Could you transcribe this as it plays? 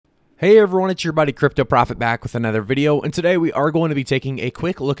Hey everyone, it's your buddy Crypto Profit back with another video, and today we are going to be taking a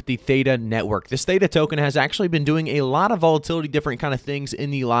quick look at the THETA network. This THETA token has actually been doing a lot of volatility, different kind of things in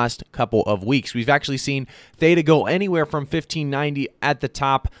the last couple of weeks. We've actually seen THETA go anywhere from 1590 at the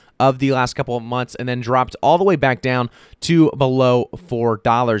top of the last couple of months and then dropped all the way back down to below $4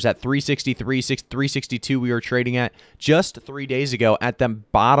 at 363, 362 we were trading at just 3 days ago at the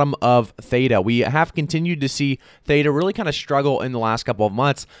bottom of THETA. We have continued to see THETA really kind of struggle in the last couple of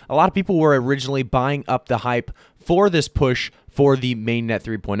months. A lot of people were originally buying up the hype for this push for the mainnet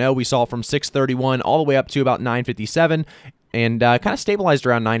 3.0. We saw from 631 all the way up to about 957. And kind of stabilized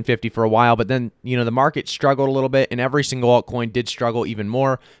around 950 for a while, but then, the market struggled a little bit, and every single altcoin did struggle even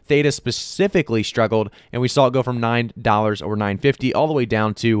more. THETA specifically struggled, and we saw it go from $9 or 950 all the way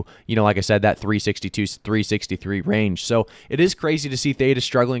down to, like I said, that 362, 363 range. So it is crazy to see THETA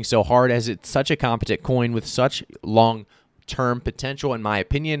struggling so hard, as it's such a competent coin with such long-term potential, in my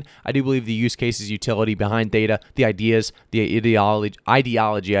opinion. I do believe the use cases, utility behind THETA, the ideas, the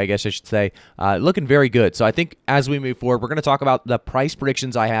ideology, I guess I should say, looking very good. So I think as we move forward, we're going to talk about the price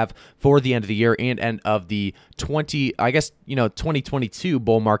predictions I have for the end of the year and end of the 2022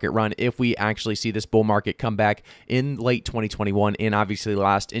 bull market run, if we actually see this bull market come back in late 2021 and obviously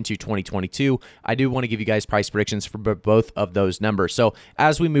last into 2022. I do want to give you guys price predictions for both of those numbers. So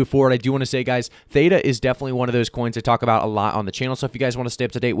as we move forward, I do want to say, guys, THETA is definitely one of those coins I talk about a lot on the channel. So if you guys want to stay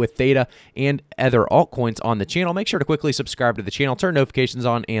up to date with THETA and other altcoins on the channel, make sure to quickly subscribe to the channel, turn notifications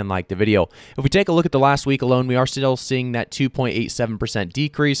on, and like the video. If we take a look at the last week alone, we are still seeing that 2.87%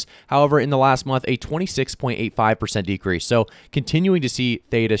 decrease. However, in the last month, a 26.85% decrease. So continuing to see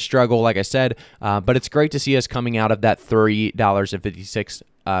THETA struggle, like I said, but it's great to see us coming out of that $3.56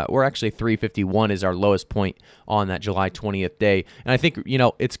 or actually $3.51 is our lowest point on that July 20th day. And I think,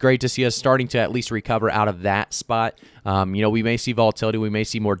 it's great to see us starting to at least recover out of that spot. We may see volatility, we may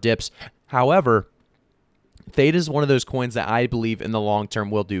see more dips. However, THETA is one of those coins that I believe in the long term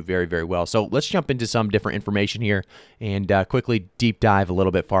will do very, very well. So let's jump into some different information here and quickly deep dive a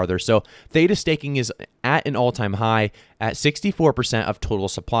little bit farther. So THETA staking is at an all-time high at 64% of total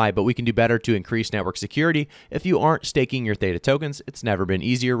supply, but we can do better to increase network security. If you aren't staking your THETA tokens, it's never been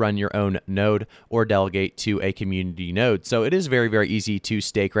easier. Run your own node or delegate to a community node. So it is very, very easy to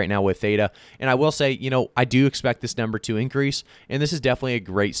stake right now with THETA. And I will say, I do expect this number to increase, and this is definitely a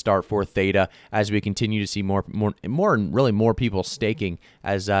great start for THETA as we continue to see more and really more people staking,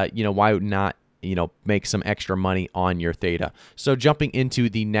 as why not make some extra money on your THETA. So jumping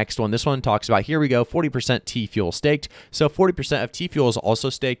into the next one, this one talks about, here we go, 40% T-Fuel staked. So 40% of T-Fuel is also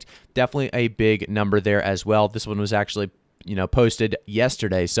staked. Definitely a big number there as well. This one was actually posted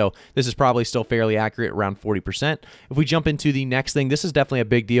yesterday, so this is probably still fairly accurate, around 40%. If we jump into the next thing, this is definitely a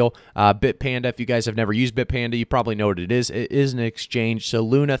big deal. Bitpanda, if you guys have never used Bitpanda, you probably know what it is. It is an exchange. So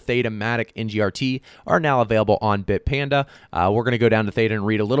Luna, THETA, Matic, and GRT are now available on Bitpanda. We're going to go down to THETA and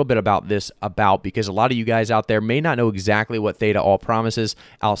read a little bit about this, because a lot of you guys out there may not know exactly what THETA all promises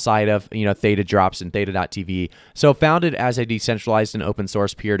outside of, THETA drops and THETA.tv. So founded as a decentralized and open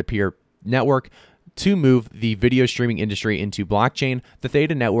source peer-to-peer network to move the video streaming industry into blockchain, the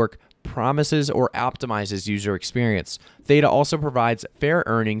THETA network promises or optimizes user experience. THETA also provides fair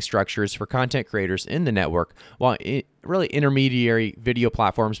earning structures for content creators in the network, while really intermediary video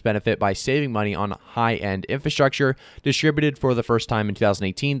platforms benefit by saving money on high-end infrastructure. Distributed for the first time in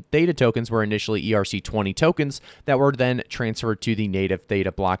 2018, THETA tokens were initially ERC20 tokens that were then transferred to the native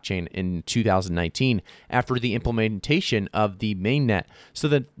THETA blockchain in 2019 after the implementation of the mainnet. So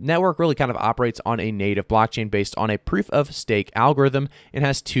the network really kind of operates on a native blockchain based on a proof-of-stake algorithm and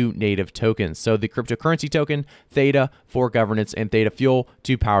has two native tokens. So the cryptocurrency token, THETA for governance, and THETA Fuel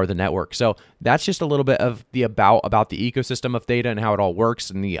to power the network. So that's just a little bit of the about the ecosystem of THETA and how it all works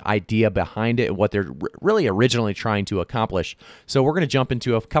and the idea behind it and what they're really originally trying to accomplish. So we're going to jump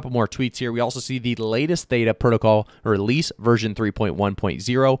into a couple more tweets here. We also see the latest THETA protocol release, version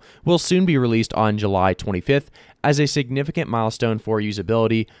 3.1.0, will soon be released on July 25th as a significant milestone for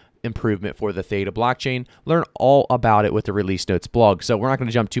usability improvement for the THETA blockchain. Learn all about it with the release notes blog. So we're not going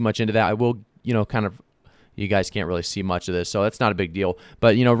to jump too much into that. I will, you guys can't really see much of this, so that's not a big deal.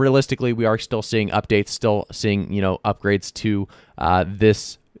 But, realistically, we are still seeing updates, still seeing, upgrades to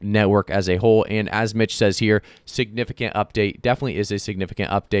this network as a whole. And as Mitch says here, significant update, definitely is a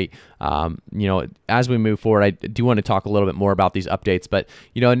significant update as we move forward, I do want to talk a little bit more about these updates. But,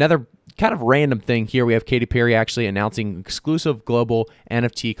 another kind of random thing here, we have Katy Perry actually announcing exclusive global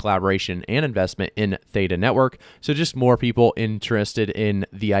NFT collaboration and investment in THETA Network. So just more people interested in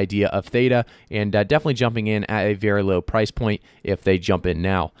the idea of THETA, and definitely jumping in at a very low price point if they jump in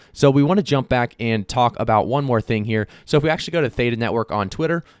now. So we want to jump back and talk about one more thing here. So if we actually go to THETA Network on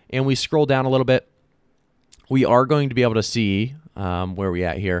Twitter and we scroll down a little bit, we are going to be able to see where are we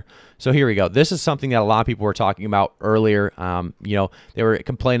at here. So here we go. This is something that a lot of people were talking about earlier. They were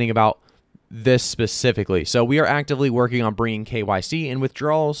complaining about this specifically. So we are actively working on bringing KYC and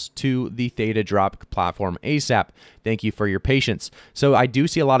withdrawals to the THETA Drop platform ASAP. Thank you for your patience. So I do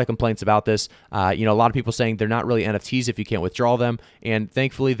see a lot of complaints about this. A lot of people saying they're not really NFTs if you can't withdraw them. And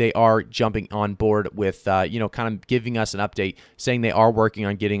thankfully they are jumping on board with, kind of giving us an update saying they are working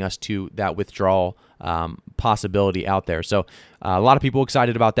on getting us to that withdrawal possibility out there. So a lot of people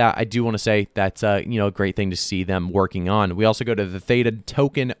excited about that. I do want to say that's a great thing to see them working on. We also go to the THETA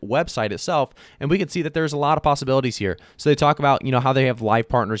token website itself, and we can see that there's a lot of possibilities here. So they talk about how they have live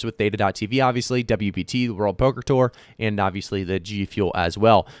partners with THETA.tv, obviously WPT, the World Poker Tour, and obviously the G Fuel as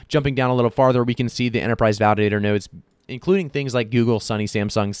well. Jumping down a little farther, we can see the enterprise validator nodes, including things like Google, Sunny,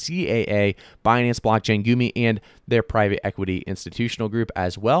 Samsung, CAA, Binance Blockchain, Gumi, and their private equity institutional group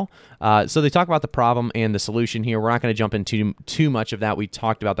as well. So they talk about the problem and the solution here. We're not going to jump into too much of that. We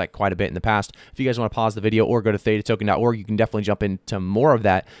talked about that quite a bit in the past. If you guys want to pause the video or go to THETAtoken.org, you can definitely jump into more of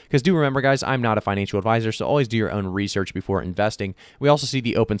that. Because do remember, guys, I'm not a financial advisor, so always do your own research before investing. We also see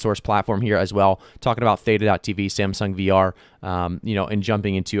the open source platform here as well, talking about THETA.tv, Samsung VR, and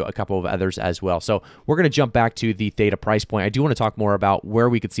jumping into a couple of others as well. So we're going to jump back to the THETA price point. I do want to talk more about where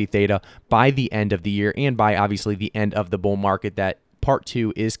we could see THETA by the end of the year and by obviously the end of the bull market. That part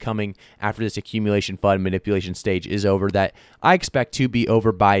 2 is coming after this accumulation fund manipulation stage is over, that I expect to be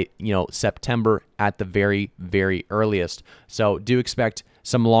over by September at the very, very earliest. So do expect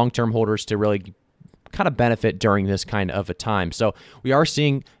some long-term holders to really kind of benefit during this kind of a time. So we are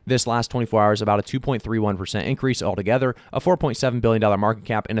seeing this last 24 hours about a 2.31% increase altogether, a $4.7 billion market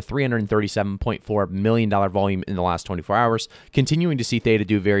cap, and a $337.4 million volume in the last 24 hours, continuing to see THETA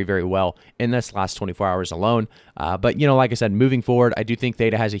do very, very well in this last 24 hours alone. But, like I said, moving forward, I do think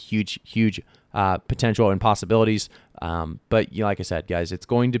THETA has a huge potential and possibilities. But like I said, guys, it's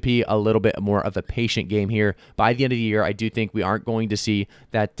going to be a little bit more of a patient game here. By the end of the year, I do think we aren't going to see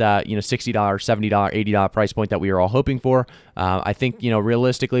that $60, $70, $80 price point that we are all hoping for. I think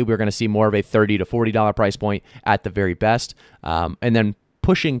realistically, we're going to see more of a $30 to $40 price point at the very best, and then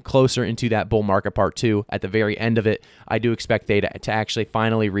pushing closer into that bull market part 2 at the very end of it. I do expect THETA to actually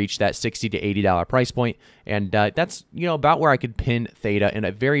finally reach that $60 to $80 price point, and that's about where I could pin THETA in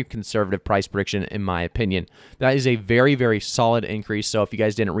a very conservative price prediction, in my opinion. That is a very, very solid increase. So if you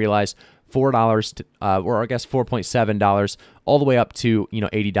guys didn't realize, $4 to, or I guess $4.7 all the way up to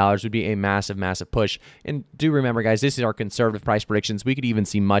 $80 would be a massive push. And do remember, guys, this is our conservative price predictions. We could even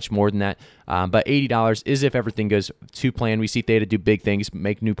see much more than that, but $80 is if everything goes to plan. We see THETA do big things,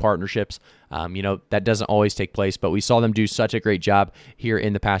 make new partnerships. That doesn't always take place, but we saw them do such a great job here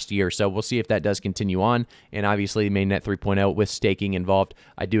in the past year. So we'll see if that does continue on. And obviously mainnet 3.0 with staking involved,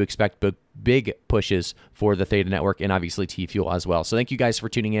 I do expect big pushes for the THETA network and obviously T Fuel as well. So thank you guys for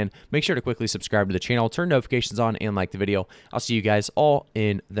tuning in. Make sure to quickly subscribe to the channel, turn notifications on, and like the video. I'll see you guys all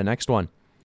in the next one.